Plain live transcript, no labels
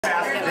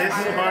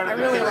I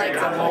really like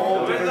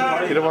Apple.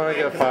 You don't want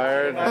to get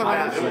fired?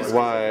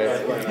 Why?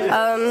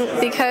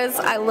 Because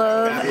I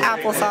love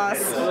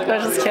applesauce. No,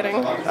 just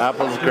kidding.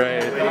 Apple's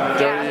great.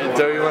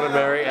 Don't you want to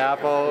marry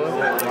Apple?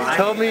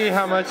 Tell me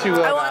how much you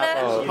love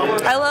Apple.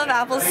 I love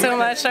Apple so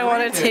much. I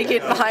want to take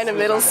it behind a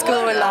middle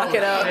school and knock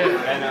it up.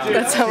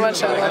 That's how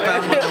much I love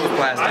it.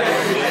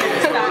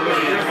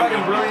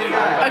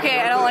 Okay,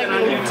 I don't like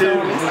it.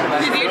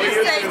 Did you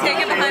just say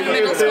take it behind the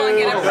middle school and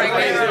get it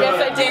pregnant?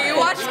 Yes, I did. Do you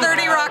watch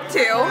 30 Rock too?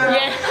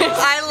 Yes.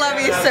 I love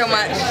you so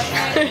much.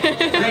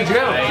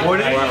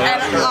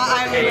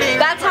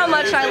 That's how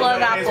much I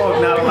love Apple.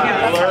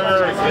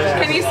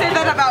 Can you say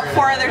that about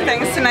 4 other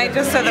things tonight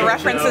just so the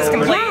reference is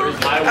complete?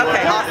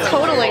 Okay, awesome.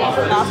 Totally.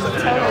 Awesome,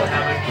 totally.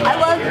 I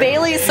love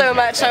Bailey so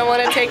much. I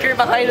want to take her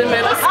behind the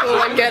middle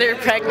school and get her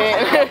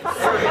pregnant.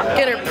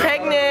 Get her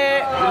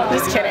pregnant.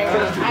 Just kidding.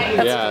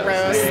 That's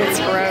gross. That's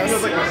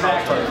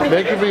gross.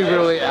 Make it be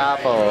really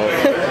Apple.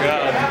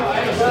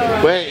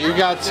 Wait, you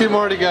got 2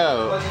 more to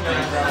go.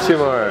 2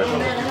 more.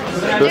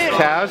 This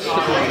cash?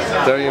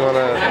 Don't you want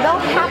to? They'll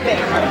happen.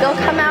 They'll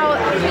come out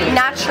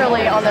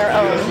naturally on their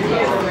own.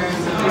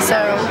 So.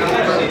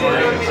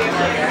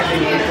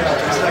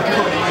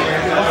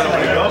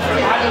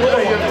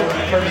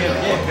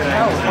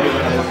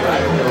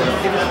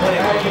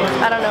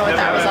 I don't know what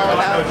that was all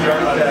about.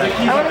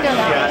 I want to go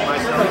that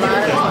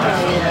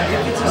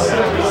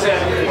way.